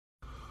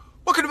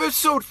Welcome to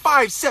episode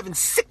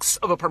 576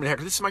 of Apartment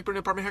Hacker. This is Mike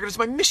Burnett, Apartment Hacker. It is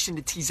my mission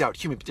to tease out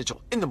human potential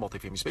in the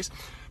multifamily space.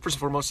 First and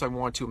foremost, I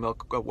want to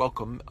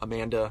welcome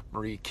Amanda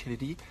Marie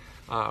Kennedy.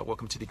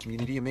 Welcome to the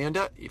community,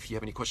 Amanda. If you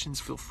have any questions,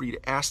 feel free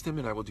to ask them,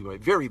 and I will do my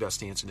very best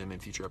to answer them in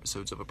future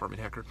episodes of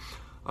Apartment Hacker.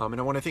 And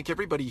I want to thank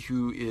everybody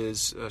who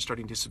is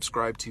starting to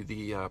subscribe to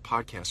the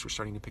podcast. We're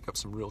starting to pick up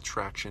some real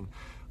traction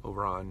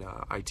over on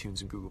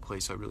iTunes and Google Play,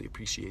 so I really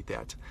appreciate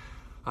that.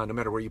 No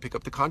matter where you pick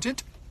up the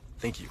content,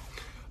 thank you.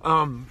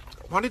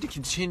 Wanted to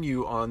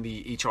continue on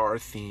the HR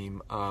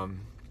theme.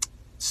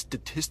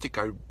 Statistic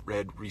I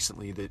read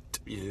recently that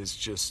is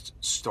just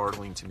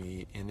startling to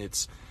me, and I'm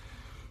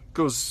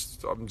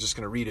just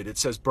going to read it. It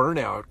says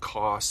burnout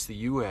costs the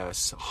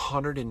U.S.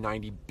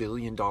 $190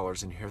 billion in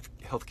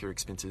healthcare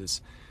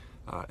expenses,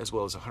 as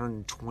well as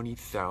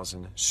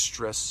 120,000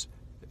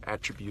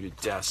 stress-attributed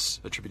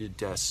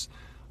deaths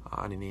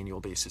on an annual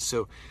basis.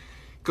 So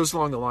it goes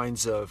along the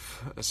lines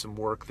of some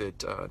work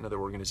that another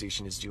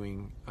organization is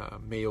doing.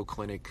 Mayo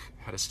Clinic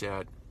had a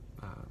stat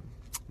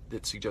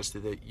that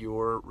suggested that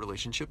your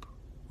relationship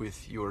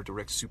with your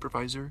direct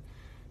supervisor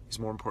is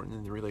more important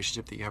than the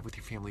relationship that you have with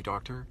your family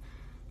doctor,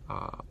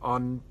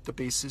 on the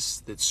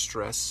basis that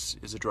stress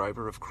is a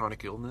driver of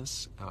chronic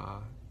illness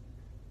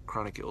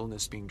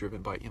being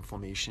driven by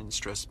inflammation,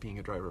 stress being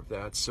a driver of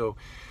that. So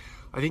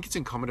I think it's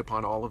incumbent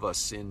upon all of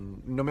us,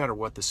 in no matter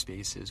what the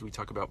space is. We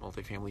talk about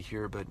multifamily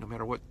here, but no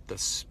matter what the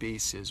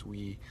space is,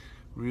 we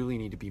really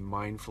need to be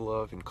mindful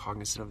of and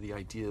cognizant of the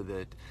idea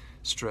that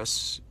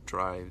stress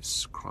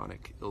drives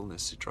chronic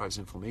illness. It drives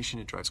inflammation,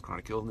 it drives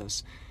chronic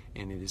illness,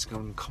 and it is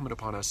incumbent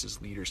upon us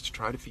as leaders to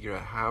try to figure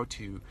out how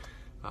to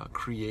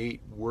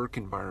create work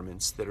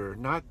environments that are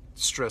not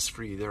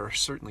stress-free. There are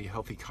certainly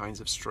healthy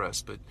kinds of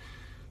stress, but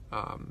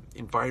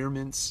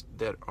environments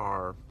that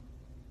are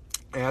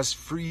as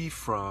free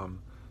from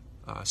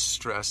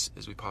stress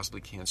as we possibly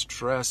can.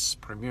 Stress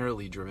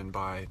primarily driven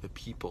by the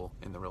people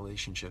and the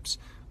relationships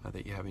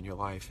that you have in your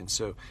life. And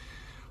so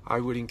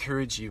I would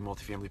encourage you,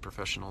 multifamily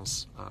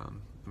professionals, no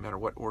matter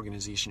what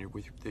organization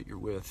you're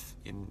with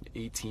in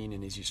 18,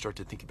 and as you start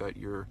to think about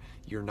your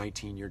year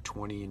 19, year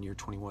 20, and year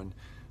 21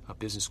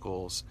 business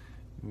goals,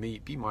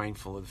 be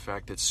mindful of the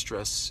fact that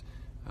stress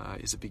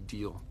is a big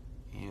deal,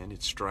 and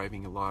it's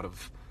driving a lot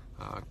of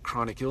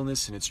chronic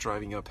illness, and it's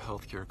driving up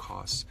healthcare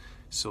costs.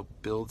 So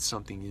build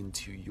something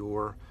into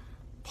your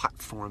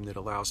platform that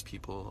allows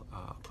people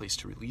a place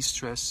to release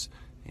stress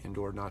and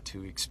or not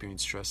to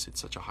experience stress at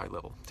such a high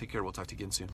level. Take care. We'll talk to you again soon.